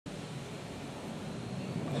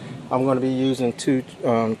I'm going to be using two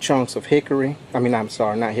chunks of hickory. I'm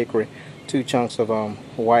sorry, not hickory. 2 chunks of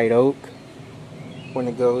white oak when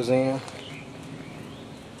it goes in.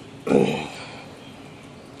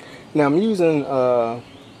 Now I'm using, I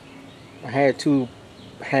had 2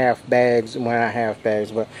 half bags, well not half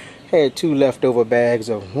bags, but I had 2 leftover bags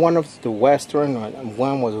of, one of the Western and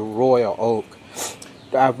one was Royal Oak.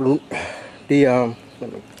 Let me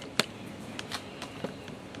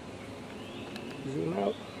zoom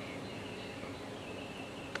out.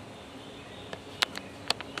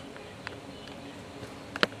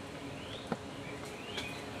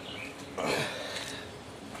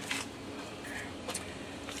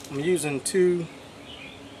 I'm using 2,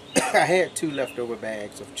 I had 2 leftover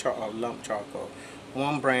bags of lump charcoal.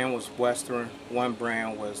 One brand was Western, one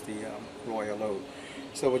brand was the Royal Oak.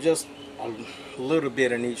 So with just a little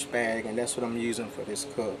bit in each bag, and that's what I'm using for this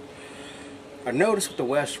cook. I noticed with the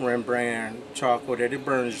Western brand charcoal that it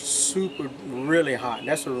burns really hot.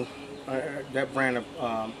 That's that brand of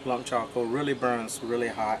lump charcoal really burns really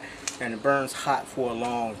hot, and it burns hot for a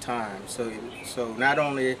long time. So not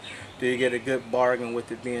only do you get a good bargain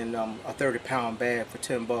with it being a 30-pound bag for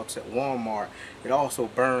 $10 at Walmart, it also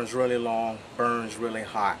burns really long, burns really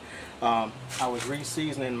hot. I was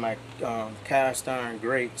reseasoning my cast iron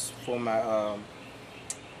grates for my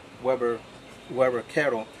Weber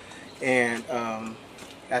kettle, and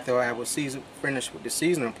after I was finished with the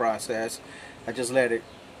seasoning process, I just let it,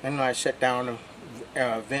 and I shut down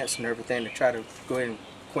the vents and everything to try to go ahead and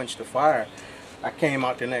quench the fire. I came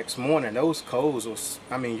out the next morning, those coals was,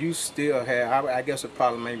 you still have, I guess it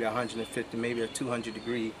probably maybe 150, maybe a 200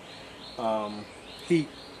 degree heat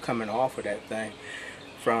coming off of that thing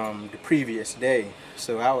from the previous day.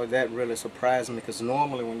 So that really surprised me, because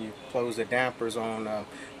normally when you close the dampers on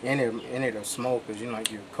any of the smokers, your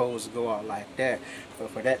coals go out like that. But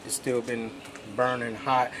for that to still been burning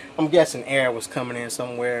hot, I'm guessing air was coming in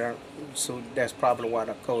somewhere, so that's probably why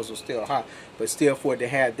the coals were still hot. But still, for it to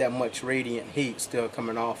have that much radiant heat still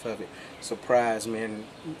coming off of it, surprised me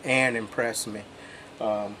and impressed me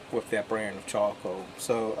with that brand of charcoal.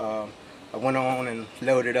 So I went on and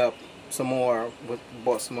loaded up some more,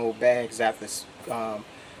 bought some old bags after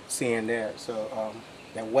seeing that. So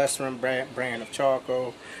that Western brand of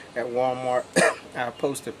charcoal at Walmart, I'll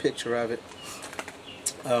post a picture of it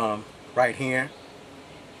right here.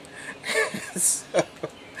 So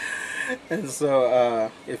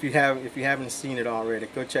if you haven't seen it already,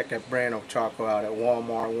 go check that brand of charcoal out at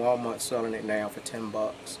Walmart. Walmart's selling it now for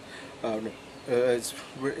 $10. I'm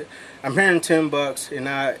hearing $10 in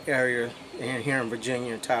our area, and here in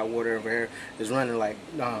Virginia and Tidewater over here is running like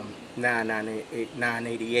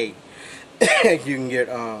 $9.88. You can get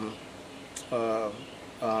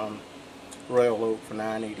Royal Oak for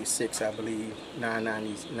 $9.86, I believe,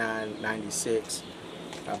 $9.96,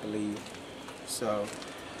 I believe. So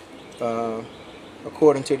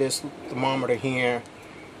according to this thermometer here,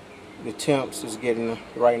 the temps is getting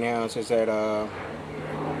right now is at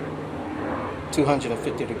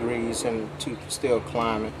 250 degrees and still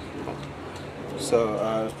climbing. So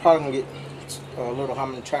it's probably gonna get a little.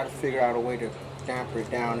 I'm gonna try to figure out a way to damper it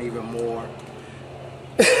down even more,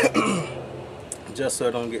 just so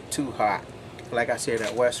it don't get too hot. Like I said,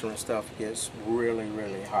 that Western stuff gets really,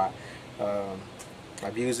 really hot.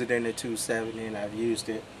 I've used it in the 270, and I've used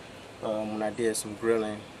it when I did some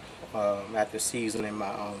grilling after seasoning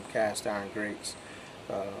my cast iron grates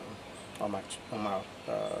on my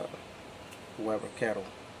Weber kettle.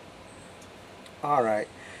 Alright,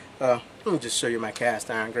 let me just show you my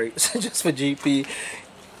cast iron grates just for GP.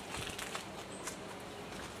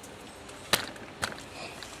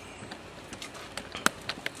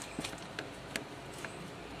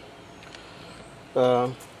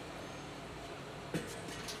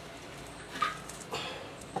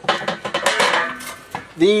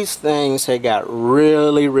 These things had got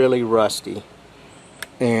really, really rusty,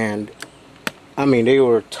 and they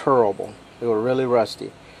were terrible. They were really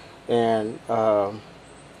rusty, and I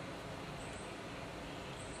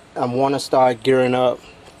want to start gearing up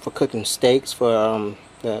for cooking steaks for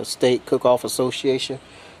the Steak Cook-Off Association,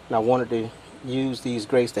 and I wanted to use these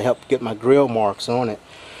grates to help get my grill marks on it.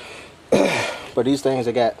 But these things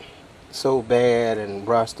have got so bad and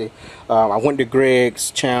rusty. I went to Greg's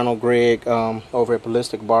channel, Greg over at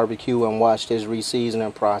Ballistic BBQ, and watched his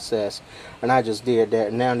reseasoning process, and I just did that,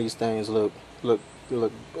 and now these things look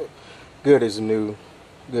good as new.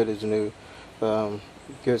 Good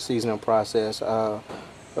seasoning process.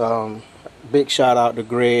 Big shout out to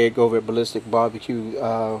Greg over at Ballistic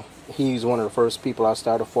BBQ. He's one of the first people I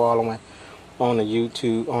started following on the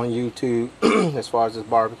YouTube as far as this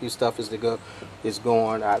barbecue stuff is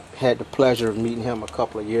going. I had the pleasure of meeting him a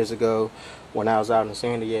couple of years ago when I was out in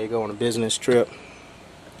San Diego on a business trip,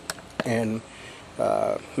 and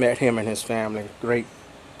met him and his family. Great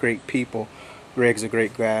people. Greg's a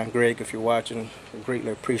great guy. Greg, if you're watching, I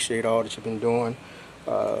greatly appreciate all that you've been doing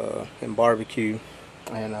in barbecue,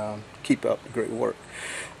 and keep up the great work.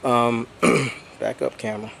 Back up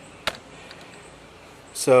camera.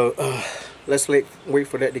 So let's wait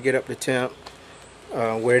for that to get up to temp.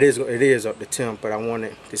 Where it is up to temp, but I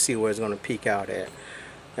wanted to see where it's going to peak out at.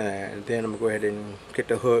 And then I'm going to go ahead and get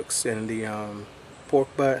the hooks and the pork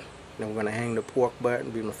butt. And we're going to hang the pork butt.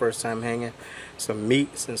 It'll be my first time hanging some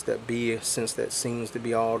meat, since that seems to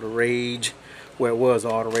be all the rage. Well, it was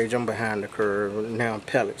all the rage. I'm behind the curve. Now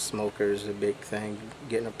pellet smoker is a big thing,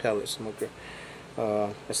 getting a pellet smoker.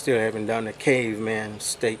 I still haven't done the caveman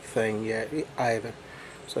steak thing yet either.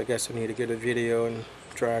 So I guess I need to get a video and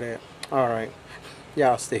try that. Alright.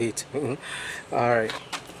 Y'all stay tuned. Alright.